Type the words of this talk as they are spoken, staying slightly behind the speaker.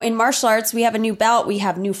In martial arts, we have a new belt, we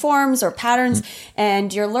have new forms or patterns,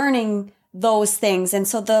 and you're learning those things. And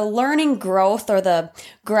so the learning growth or the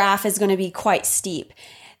graph is going to be quite steep.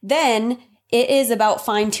 Then it is about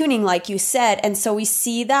fine tuning, like you said. And so we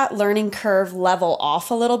see that learning curve level off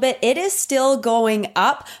a little bit. It is still going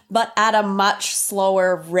up, but at a much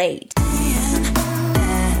slower rate.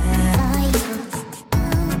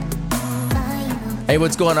 Hey,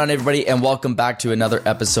 what's going on, everybody, and welcome back to another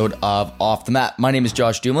episode of Off the Mat. My name is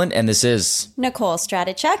Josh Dumlin, and this is Nicole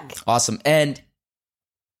Stratichek. Awesome. And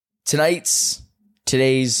today's,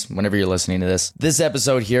 whenever you're listening to this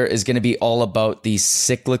episode here is going to be all about the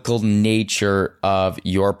cyclical nature of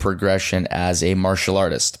your progression as a martial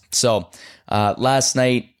artist. So last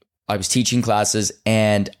night I was teaching classes,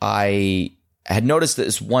 and I had noticed that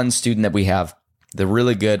this one student that we have, they're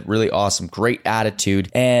really good, really awesome, great attitude,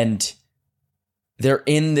 and they're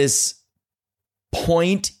in this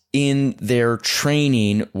point in their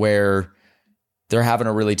training where they're having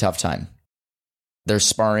a really tough time. Their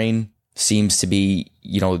sparring seems to be,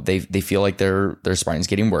 they feel like their sparring is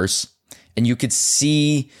getting worse. And you could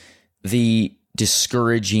see the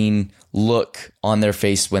discouraging look on their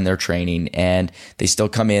face when they're training, and they still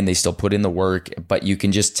come in, they still put in the work, but you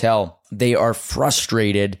can just tell they are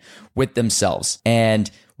frustrated with themselves.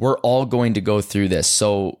 And we're all going to go through this.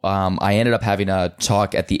 So I ended up having a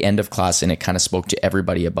talk at the end of class, and it kind of spoke to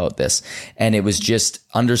everybody about this. And it was just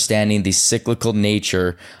understanding the cyclical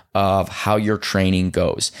nature of how your training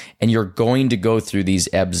goes. And you're going to go through these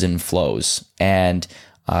ebbs and flows. And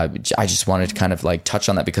I just wanted to kind of like touch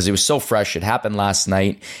on that because it was so fresh. It happened last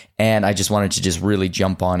night, and I just wanted to just really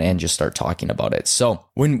jump on and just start talking about it. So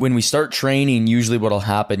when we start training, usually what'll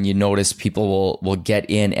happen, you notice people will get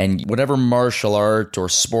in, and whatever martial art or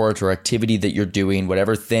sport or activity that you're doing,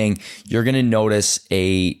 whatever thing, you're going to notice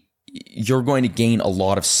you're going to gain a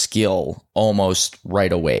lot of skill almost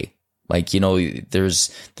right away. Like,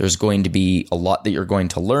 there's going to be a lot that you're going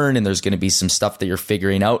to learn, and there's going to be some stuff that you're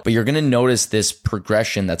figuring out, but you're going to notice this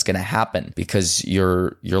progression that's going to happen because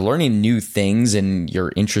you're learning new things, and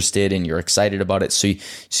you're interested and you're excited about it. So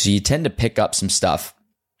you tend to pick up some stuff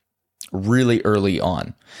really early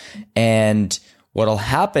on. And what'll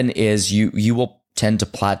happen is you will tend to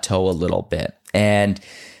plateau a little bit. And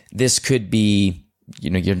this could be,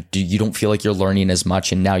 you don't feel like you're learning as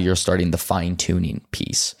much, and now you're starting the fine tuning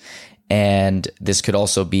piece. And this could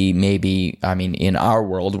also be maybe, in our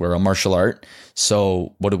world, we're a martial art.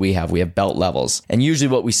 So what do we have? We have belt levels. And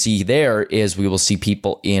usually what we see there is we will see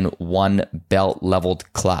people in one belt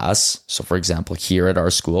leveled class. So for example, here at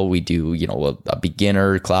our school, we do, a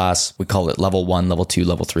beginner class. We call it level 1, level 2,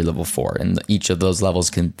 level 3, level 4. And each of those levels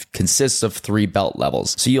consists of 3 belt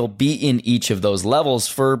levels. So you'll be in each of those levels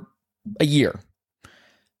for a year.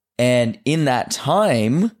 And in that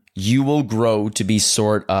time, you will grow to be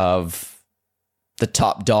sort of the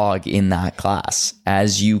top dog in that class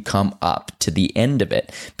as you come up to the end of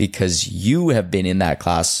it, because you have been in that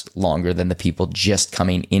class longer than the people just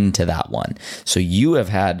coming into that one. So you have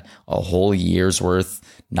had a whole year's worth,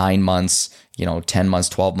 9 months, 10 months,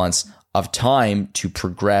 12 months of time to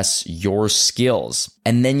progress your skills.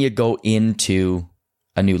 And then you go into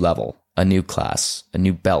a new level, a new class, a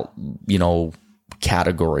new belt,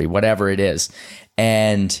 category, whatever it is.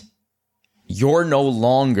 And you're no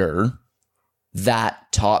longer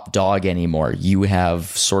that top dog anymore. You have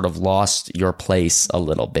sort of lost your place a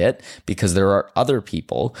little bit because there are other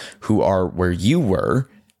people who are where you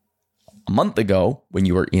were a month ago when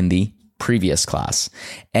you were in the previous class.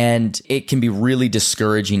 And it can be really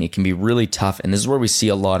discouraging. It can be really tough. And this is where we see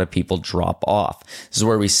a lot of people drop off. This is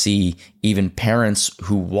where we see even parents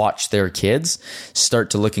who watch their kids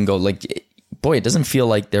start to look and go like, boy, it doesn't feel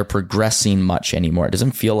like they're progressing much anymore. It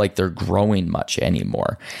doesn't feel like they're growing much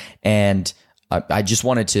anymore. And I just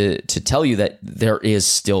wanted to tell you that there is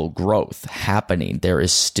still growth happening. There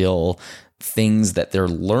is still things that they're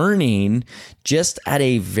learning, just at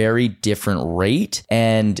a very different rate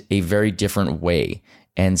and a very different way.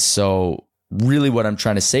 And so really what I'm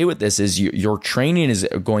trying to say with this is your training is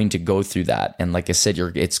going to go through that. And like I said,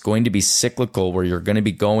 it's going to be cyclical, where you're going to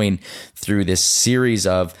be going through this series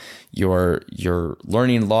of you're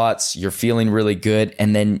learning lots, you're feeling really good,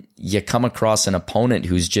 and then you come across an opponent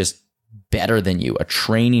who's just better than you, a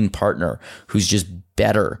training partner who's just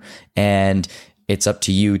better. And it's up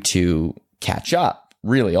to you to catch up,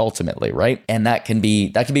 really, ultimately, right? And that can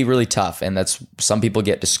be really tough. And some people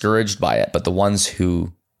get discouraged by it, but the ones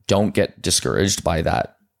who don't get discouraged by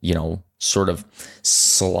that, sort of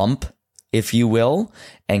slump, if you will,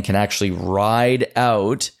 and can actually ride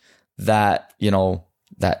out that,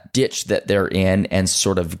 that ditch that they're in and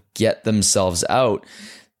sort of get themselves out,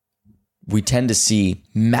 we tend to see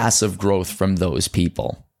massive growth from those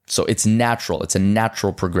people. So it's natural. It's a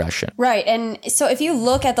natural progression. Right. And so if you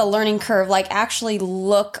look at the learning curve, like actually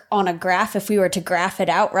look on a graph, if we were to graph it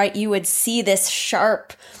out, right, you would see this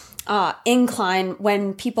sharp incline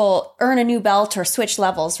when people earn a new belt or switch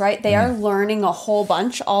levels, right? They are learning a whole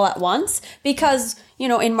bunch all at once because, you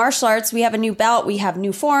know, in martial arts, we have a new belt, we have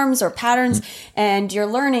new forms or patterns, and you're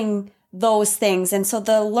learning those things. And so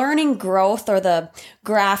the learning growth or the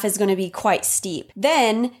graph is going to be quite steep.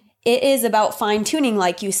 Then it is about fine tuning,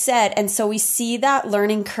 like you said. And so we see that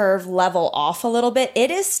learning curve level off a little bit.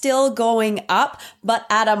 It is still going up, but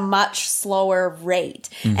at a much slower rate.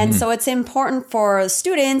 And so it's important for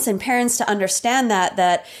students and parents to understand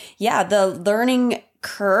that, yeah, the learning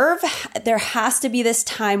curve, there has to be this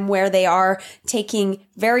time where they are taking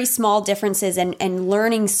very small differences and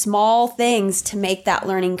learning small things to make that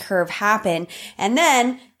learning curve happen. And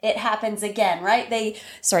then it happens again, right?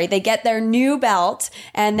 They get their new belt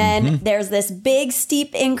and then there's this big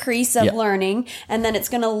steep increase of learning and then it's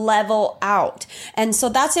going to level out. And so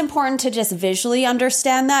that's important to just visually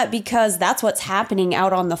understand that because that's what's happening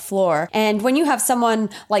out on the floor. And when you have someone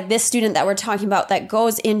like this student that we're talking about that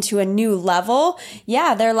goes into a new level,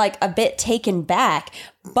 yeah, they're like a bit taken back.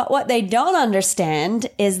 But what they don't understand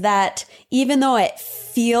is that even though it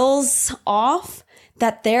feels off,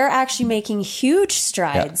 that they're actually making huge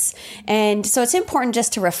strides. Yeah. And so it's important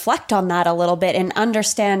just to reflect on that a little bit and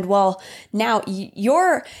understand, well, now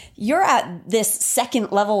you're at this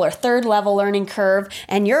second level or third level learning curve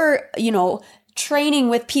and you're, you know, training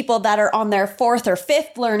with people that are on their fourth or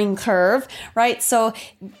fifth learning curve, right? So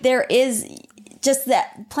there is just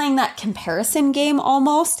that playing that comparison game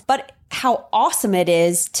almost, but how awesome it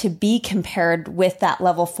is to be compared with that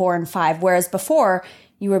level 4 and 5. Whereas before,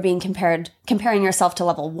 you were being comparing yourself to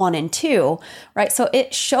level 1 and 2, right? So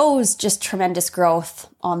it shows just tremendous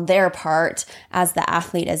growth on their part as the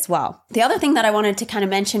athlete as well. The other thing that I wanted to kind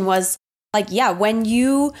of mention was like, yeah, when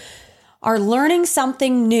you are learning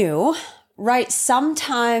something new, right?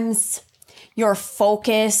 Sometimes your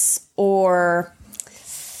focus or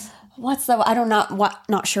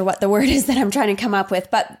not sure what the word is that I'm trying to come up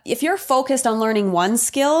with, but if you're focused on learning one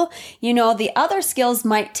skill, you know, the other skills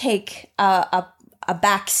might take a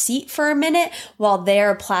back seat for a minute while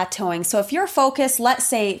they're plateauing. So if your focus, let's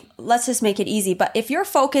just make it easy, but if your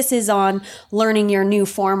focus is on learning your new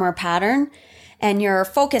form or pattern and your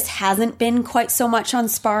focus hasn't been quite so much on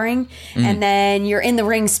sparring and then you're in the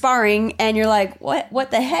ring sparring and you're like, what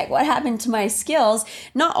the heck? What happened to my skills?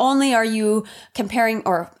 Not only are you comparing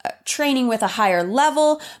or training with a higher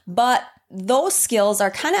level, but those skills are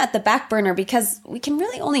kind of at the back burner because we can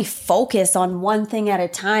really only focus on one thing at a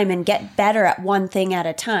time and get better at one thing at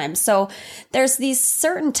a time. So there's these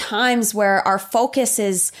certain times where our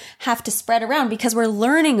focuses have to spread around because we're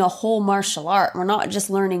learning a whole martial art. We're not just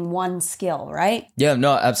learning one skill, right? Yeah,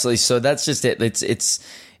 no, absolutely. So that's just it.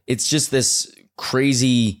 It's just this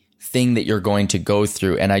crazy thing that you're going to go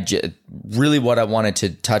through. And really what I wanted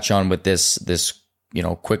to touch on with this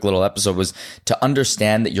quick little episode was to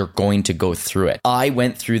understand that you're going to go through it. I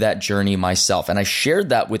went through that journey myself and I shared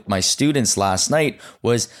that with my students last night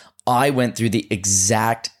was I went through the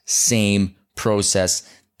exact same process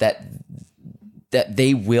that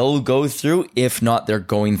they will go through. If not, they're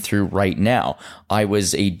going through right now. I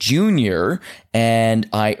was a junior and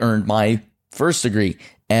I earned my first degree.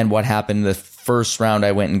 And what happened the first round,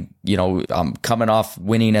 I went and, I'm coming off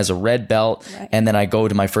winning as a red belt. Right. And then I go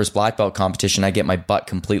to my first black belt competition. I get my butt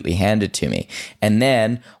completely handed to me. And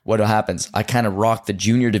then what happens? I kind of rocked the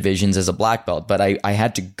junior divisions as a black belt, but I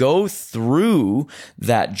had to go through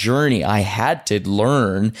that journey. I had to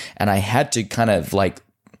learn and I had to kind of like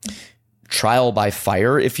trial by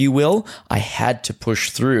fire, if you will. I had to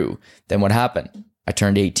push through. Then what happened? I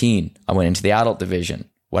turned 18. I went into the adult division.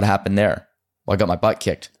 What happened there? Well, I got my butt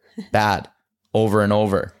kicked bad over and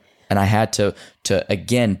over. And I had to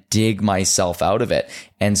again, dig myself out of it.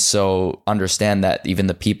 And so understand that even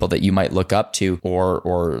the people that you might look up to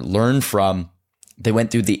or learn from, they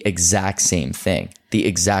went through the exact same thing.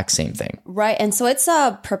 Right. And so it's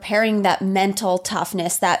preparing that mental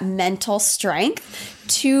toughness, that mental strength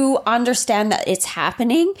to understand that it's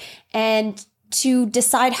happening and to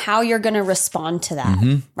decide how you're going to respond to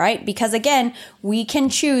that, right? Because again, we can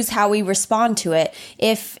choose how we respond to it.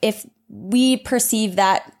 If we perceive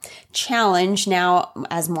that challenge now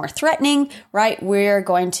as more threatening, right, we're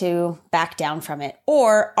going to back down from it.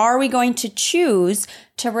 Or are we going to choose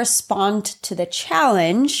to respond to the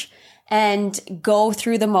challenge and go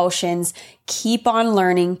through the motions, keep on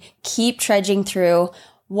learning, keep trudging through?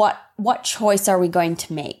 What choice are we going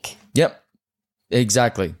to make? Yep.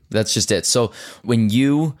 Exactly. That's just it. So when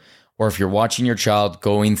you or if you're watching your child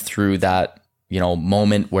going through that,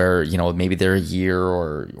 moment where, maybe they're a year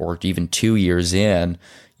or even 2 years in,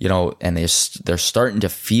 and they're starting to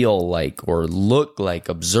feel like or look like,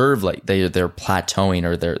 observe like they're plateauing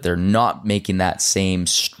or they're not making that same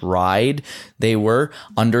stride they were.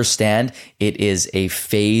 Understand it is a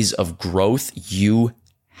phase of growth you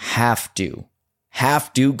have to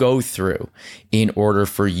go through in order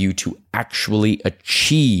for you to actually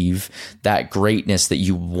achieve that greatness that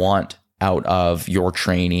you want out of your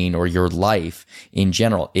training or your life in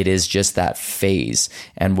general. It is just that phase.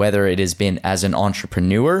 And whether it has been as an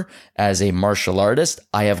entrepreneur, as a martial artist,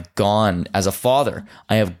 I have gone as a father,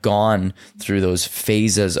 I have gone through those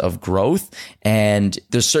phases of growth, and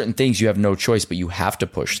there's certain things you have no choice, but you have to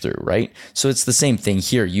push through, right? So it's the same thing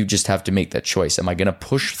here. You just have to make that choice. Am I going to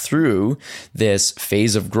push through this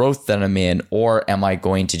phase of growth that I'm in, or am I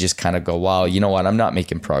going to just kind of go, wow, you know what? I'm not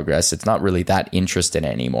making progress. It's not really that interested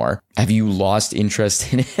anymore. Have you lost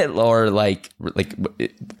interest in it, or like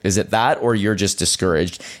is it that, or you're just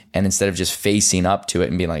discouraged, and instead of just facing up to it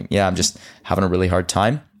and being like, yeah, I'm just having a really hard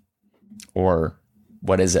time, or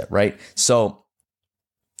what is it, right? So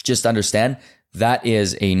just understand that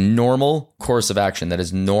is a normal course of action. That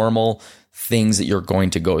is normal things that you're going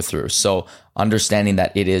to go through. So understanding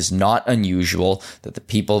that it is not unusual, that the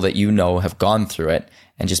people that you know have gone through it,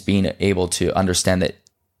 and just being able to understand that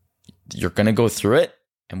you're going to go through it.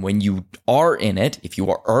 And when you are in it, if you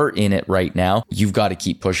are in it right now, you've got to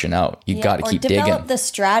keep pushing out. You've got to keep digging. Or develop the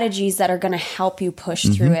strategies that are going to help you push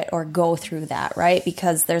through it or go through that, right?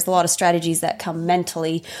 Because there's a lot of strategies that come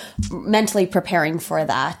mentally preparing for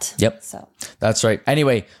that. Yep. So that's right.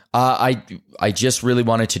 Anyway, I just really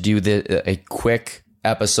wanted to do a quick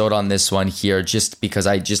episode on this one here, just because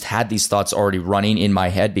I just had these thoughts already running in my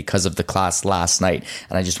head because of the class last night,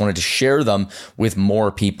 and I just wanted to share them with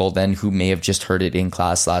more people than who may have just heard it in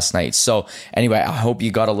class last night. So anyway, I hope you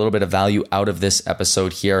got a little bit of value out of this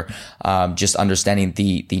episode here, just understanding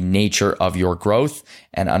the nature of your growth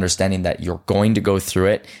and understanding that you're going to go through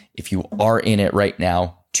it. If you are in it right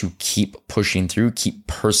now, to keep pushing through, keep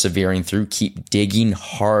persevering through, keep digging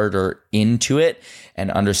harder into it, and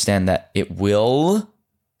understand that it will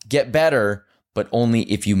get better, but only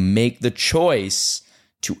if you make the choice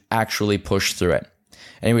to actually push through it.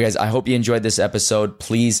 Anyway, guys, I hope you enjoyed this episode.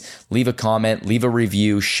 Please leave a comment, leave a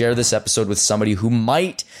review, share this episode with somebody who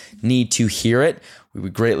might need to hear it. We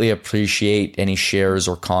would greatly appreciate any shares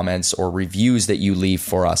or comments or reviews that you leave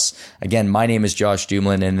for us. Again, my name is Josh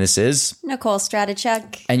Dumlin, and this is Nicole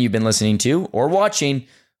Stratichuk. And you've been listening to or watching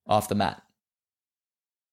Off the Mat.